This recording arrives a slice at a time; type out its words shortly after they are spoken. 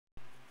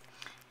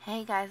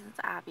Hey guys, it's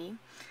Abby,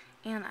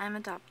 and I'm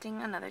adopting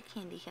another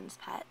Candykinz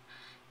pet,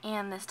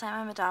 and this time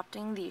I'm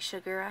adopting the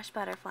Sugar Rush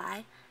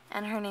Butterfly,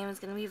 and her name is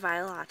going to be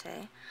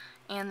Violate,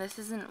 and this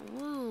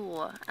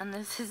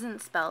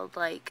isn't spelled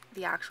like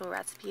the actual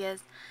recipe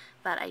is,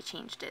 but I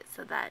changed it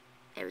so that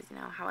it was,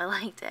 how I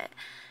liked it,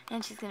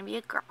 and she's going to be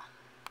a girl,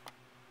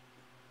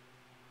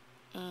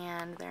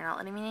 and they're not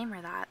letting me name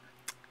her that.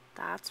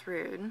 That's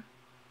rude.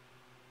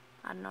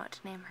 I don't know what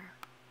to name her.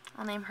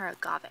 I'll name her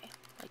Agave,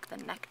 like the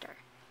nectar.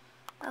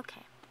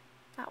 Okay,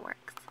 that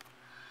works.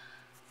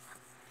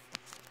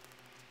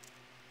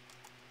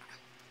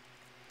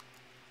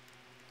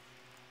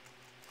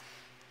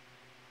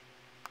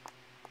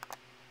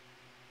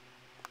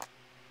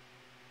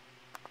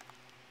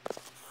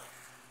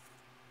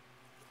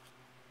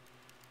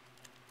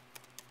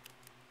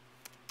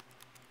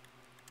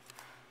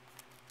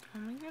 Oh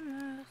my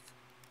goodness.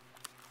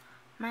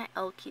 My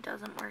L key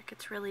doesn't work.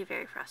 It's really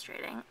very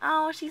frustrating.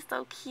 Oh, she's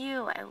so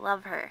cute. I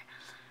love her.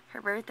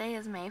 Her birthday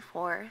is May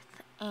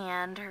 4th,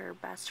 and her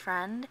best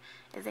friend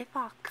is a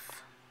fox.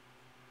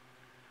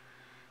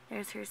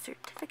 There's her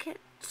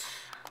certificate.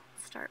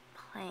 Start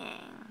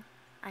playing.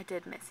 I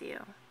did miss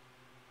you.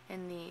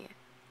 In the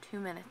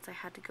 2 minutes I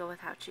had to go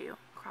without you,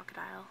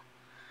 crocodile.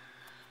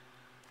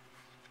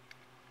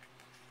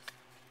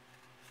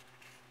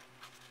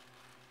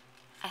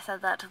 I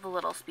said that to the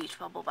little speech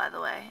bubble, by the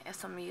way. If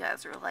some of you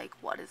guys are like,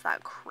 what is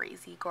that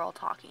crazy girl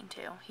talking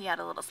to? He had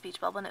a little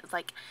speech bubble and it was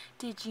like,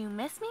 did you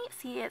miss me?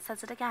 See, it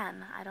says it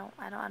again. I don't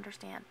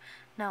understand.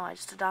 No, I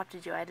just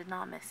adopted you. I did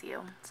not miss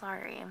you.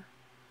 Sorry.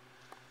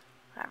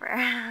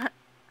 Whatever.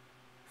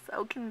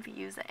 So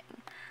confusing.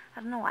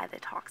 I don't know why they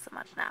talk so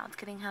much now. It's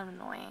getting kind of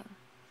annoying.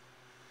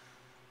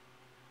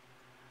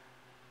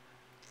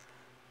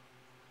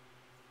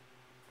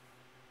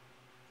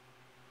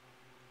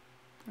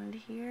 And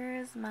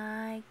here's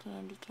my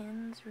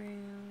Candykinz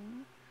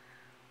room.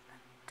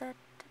 Da,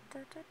 da,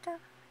 da, da.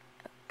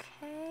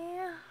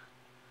 Okay.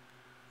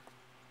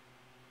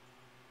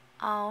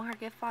 Oh, her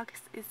gift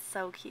box is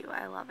so cute.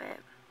 I love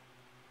it.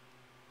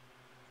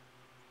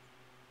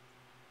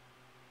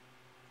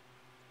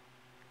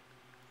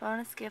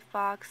 Bonus gift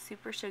box,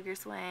 super sugar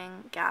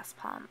swing, gas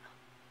pump.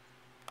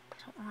 I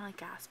don't want a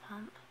gas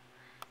pump.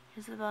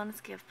 Here's the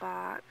bonus gift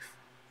box.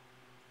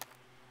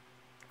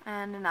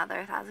 And another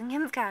 1,000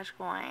 Candykinz cash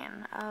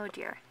coin. Oh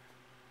dear.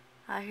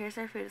 Here's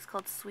our food. It's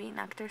called Sweet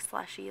Nectar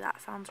Slushy. That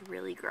sounds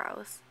really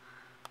gross.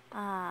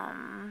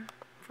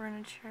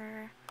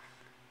 Furniture.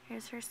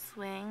 Here's her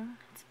swing.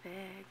 It's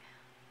big.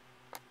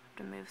 I have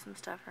to move some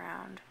stuff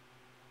around.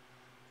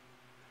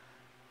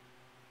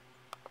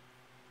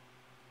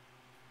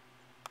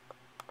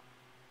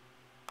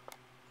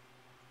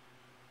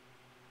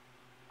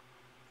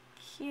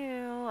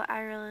 Cute.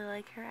 I really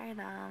like her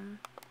item.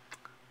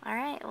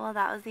 Alright, well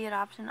that was the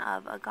adoption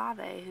of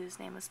Agave, whose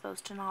name was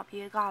supposed to not be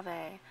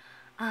Agave.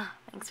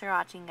 Thanks for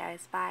watching,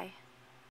 guys. Bye.